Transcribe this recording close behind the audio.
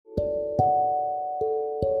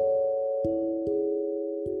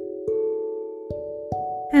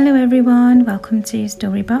Hello everyone, welcome to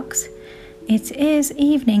Storybox. It is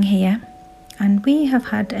evening here and we have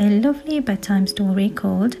had a lovely bedtime story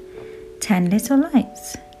called 10 Little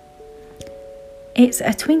Lights. It's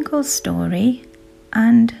a Twinkle story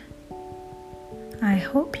and I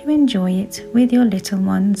hope you enjoy it with your little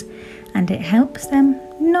ones and it helps them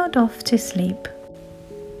nod off to sleep.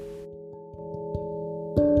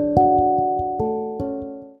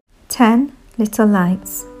 "10 Little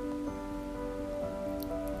Lights."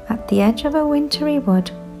 At the edge of a wintry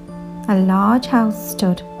wood, a large house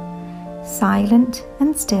stood, silent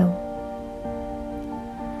and still.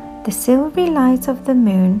 The silvery light of the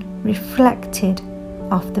moon reflected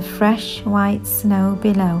off the fresh white snow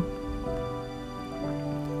below.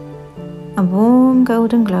 A warm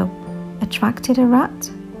golden glow attracted a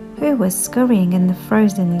rat who was scurrying in the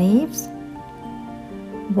frozen leaves.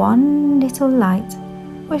 One little light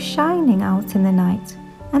was shining out in the night,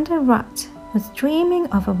 and a rat was dreaming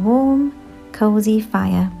of a warm, cozy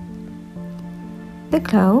fire. The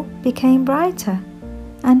glow became brighter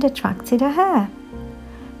and attracted a hare,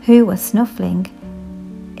 who was snuffling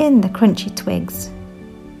in the crunchy twigs.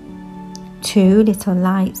 Two little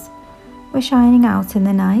lights were shining out in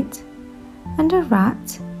the night, and a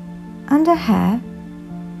rat and a hare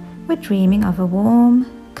were dreaming of a warm,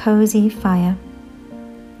 cozy fire.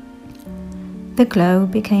 The glow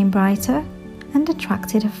became brighter and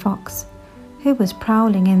attracted a fox, who was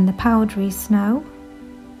prowling in the powdery snow.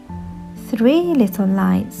 Three little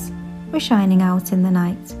lights were shining out in the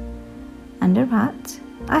night, and a rat,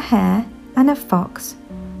 a hare, and a fox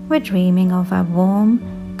were dreaming of a warm,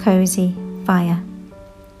 cozy fire.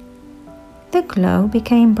 The glow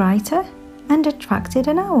became brighter and attracted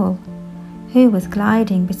an owl, who was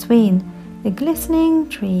gliding between the glistening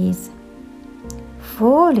trees.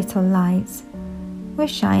 Four little lights were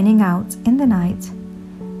shining out in the night,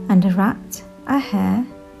 and a rat, a hare,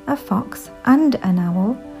 a fox, and an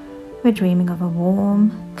owl were dreaming of a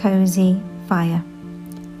warm, cozy fire.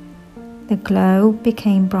 The glow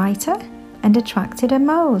became brighter and attracted a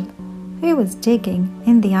mole, who was digging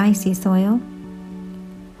in the icy soil.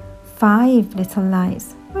 Five little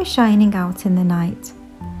lights were shining out in the night,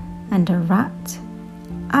 and a rat,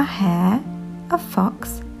 a hare, a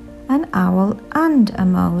fox, an owl, and a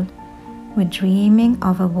mole were dreaming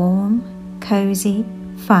of a warm, cozy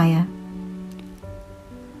fire.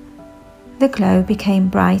 The glow became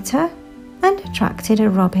brighter and attracted a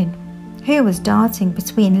robin, who was darting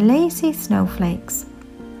between lacy snowflakes.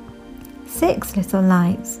 Six little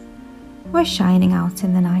lights were shining out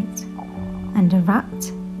in the night, and a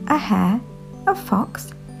rat, a hare, a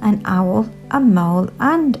fox, an owl, a mole,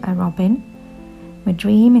 and a robin were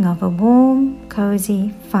dreaming of a warm,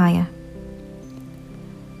 cozy fire.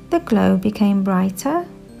 The glow became brighter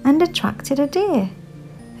and attracted a deer,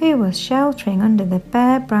 who was sheltering under the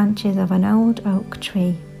bare branches of an old oak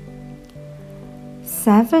tree.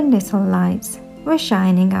 Seven little lights were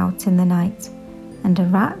shining out in the night, and a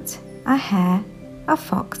rat, a hare, a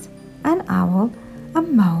fox, an owl, a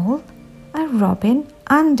mole, a robin,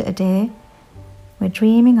 and a deer were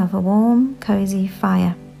dreaming of a warm, cozy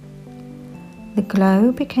fire. The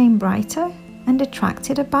glow became brighter and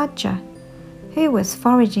attracted a badger, who was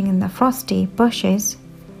foraging in the frosty bushes.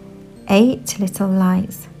 Eight little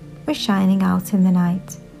lights were shining out in the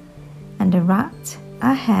night, and a rat,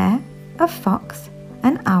 a hare, a fox,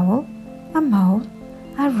 an owl, a mole,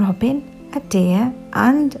 a robin, a deer,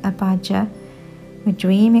 and a badger were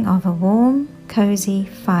dreaming of a warm, cozy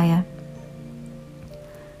fire.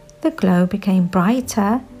 The glow became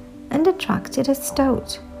brighter and attracted a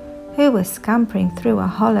stoat, who was scampering through a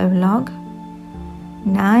hollow log.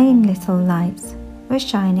 Nine little lights were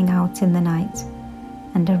shining out in the night,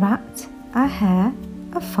 and a rat, a hare,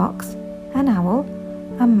 a fox, an owl,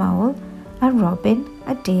 a mole, a robin,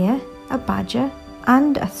 a deer, a badger,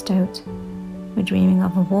 and a stoat were dreaming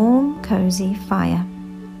of a warm, cozy fire.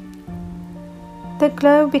 The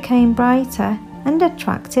glow became brighter and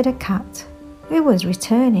attracted a cat, who was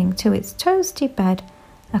returning to its toasty bed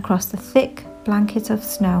across the thick blanket of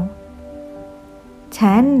snow.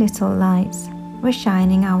 10 little lights were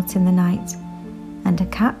shining out in the night, and a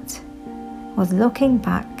cat was looking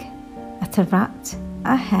back at a rat,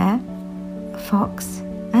 a hare, a fox,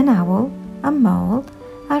 an owl, a mole,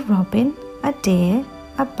 a robin, a deer,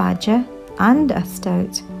 a badger, and a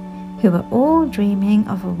stoat, who were all dreaming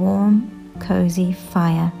of a warm, cozy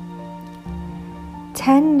fire.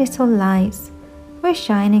 10 little lights were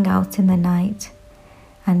shining out in the night,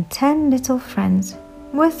 and 10 little friends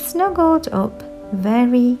were snuggled up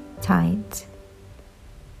very tight.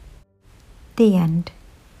 The end.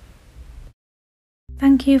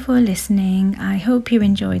 Thank you for listening. I hope you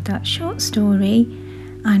enjoyed that short story,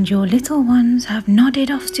 and your little ones have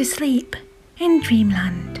nodded off to sleep in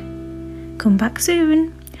dreamland. Come back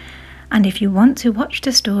soon, and if you want to watch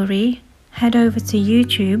the story, head over to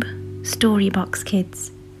YouTube Storybox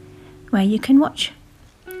Kids, where you can watch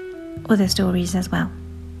other stories as well.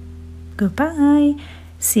 Goodbye.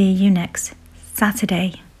 See you next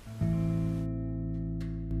Saturday.